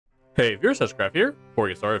Hey viewers, Hexcraft here. Before we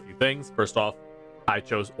get started, a few things. First off, I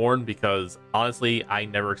chose Ornn because honestly, I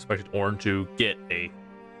never expected Ornn to get a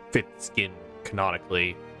 5th skin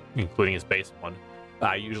canonically, including his base one.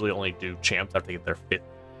 I usually only do champs after they get their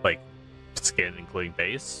 5th skin, including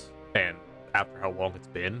base. And after how long it's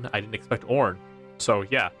been, I didn't expect Ornn. So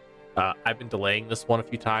yeah, I've been delaying this one a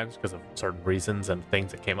few times because of certain reasons and things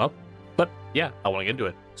that came up. But yeah, I want to get into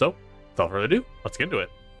it. So without further ado, let's get into it.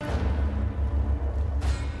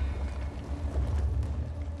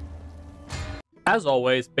 As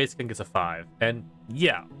always, base skin gets a 5, and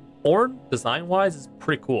yeah, Ornn, design-wise, is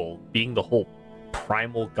pretty cool, being the whole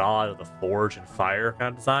primal god of the forge and fire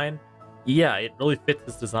kind of design. Yeah, it really fits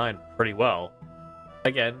his design pretty well.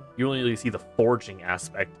 Again, you only really see the forging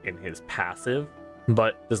aspect in his passive,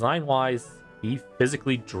 but design-wise, he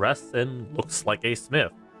physically dressed and looks like a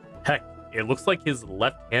smith. Heck, it looks like his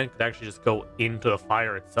left hand could actually just go into the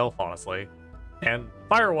fire itself, honestly. And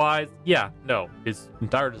fire-wise, yeah, no, his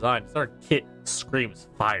entire design, his entire kit screams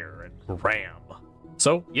fire and ram.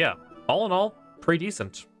 So yeah, all in all, pretty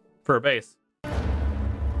decent for a base.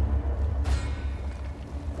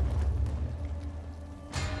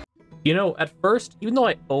 You know, at first, even though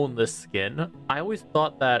I own this skin, I always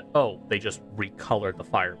thought that, oh, they just recolored the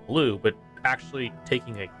fire blue, but actually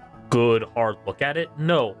taking a good hard look at it,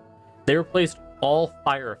 no. They replaced all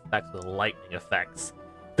fire effects with lightning effects.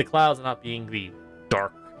 The clouds not being the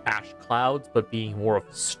dark ash clouds, but being more of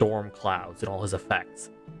storm clouds in all his effects.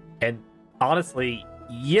 And honestly,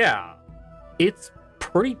 yeah, it's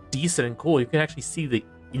pretty decent and cool. You can actually see the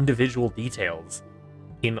individual details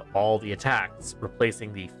in all the attacks,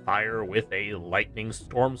 replacing the fire with a lightning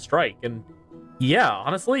storm strike. And yeah,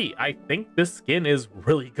 honestly, I think this skin is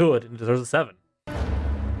really good and deserves a 7.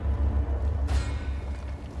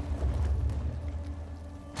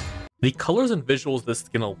 The colors and visuals of this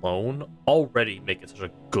skin alone already make it such a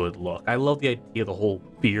good look. I love the idea of the whole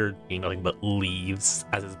beard being nothing but leaves,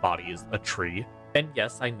 as his body is a tree. And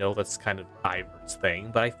yes, I know that's kind of Ivor's thing,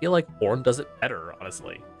 but I feel like Ornn does it better,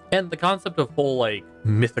 honestly. And the concept of whole,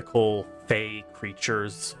 mythical fae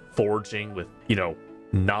creatures forging with,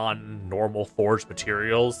 non-normal forged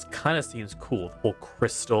materials kind of seems cool. The whole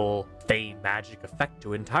crystal fae magic effect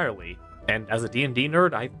to it entirely. And as a D&D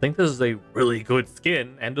nerd, I think this is a really good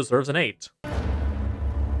skin and deserves an 8.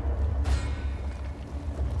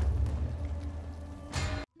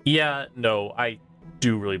 Yeah, no, I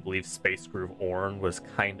do really believe Space Groove Ornn was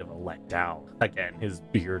kind of a letdown. Again, his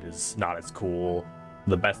beard is not as cool.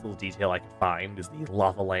 The best little detail I could find is the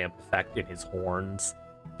lava lamp effect in his horns.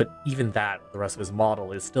 But even that, the rest of his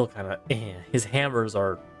model is still kind of eh. His hammers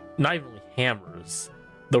are not even really hammers.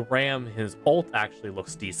 The ram, his ult actually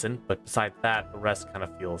looks decent, but besides that, the rest kind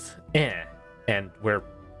of feels eh. And where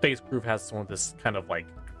Space Groove has some of this kind of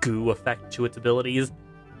goo effect to its abilities,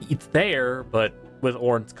 it's there, but with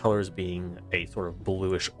Ornn's colors being a sort of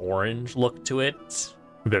bluish orange look to it,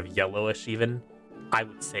 a bit of yellowish even, I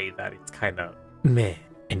would say that it's kind of meh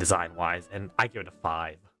in design wise, and I give it a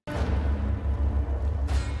 5.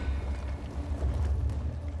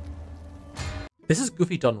 This is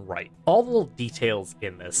Goofy done right. All the little details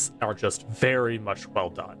in this are just very much well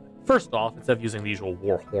done. First off, instead of using the usual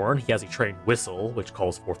war horn, he has a train whistle, which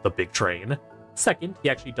calls forth the big train. Second, he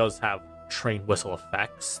actually does have train whistle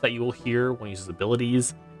effects that you will hear when he uses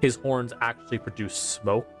abilities. His horns actually produce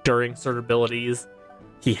smoke during certain abilities.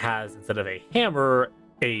 He has, instead of a hammer,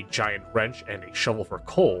 a giant wrench and a shovel for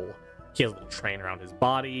coal. He has a little train around his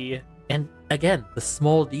body. And again, the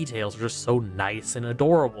small details are just so nice and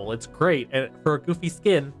adorable. It's great. And for a Goofy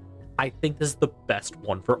skin, I think this is the best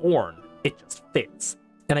one for Ornn. It just fits.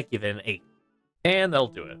 And I give it an 8. And that'll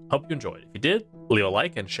do it. Hope you enjoyed. If you did, leave a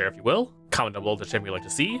like and share if you will. Comment down below the champion you'd like to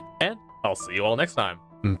see. And I'll see you all next time.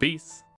 Peace.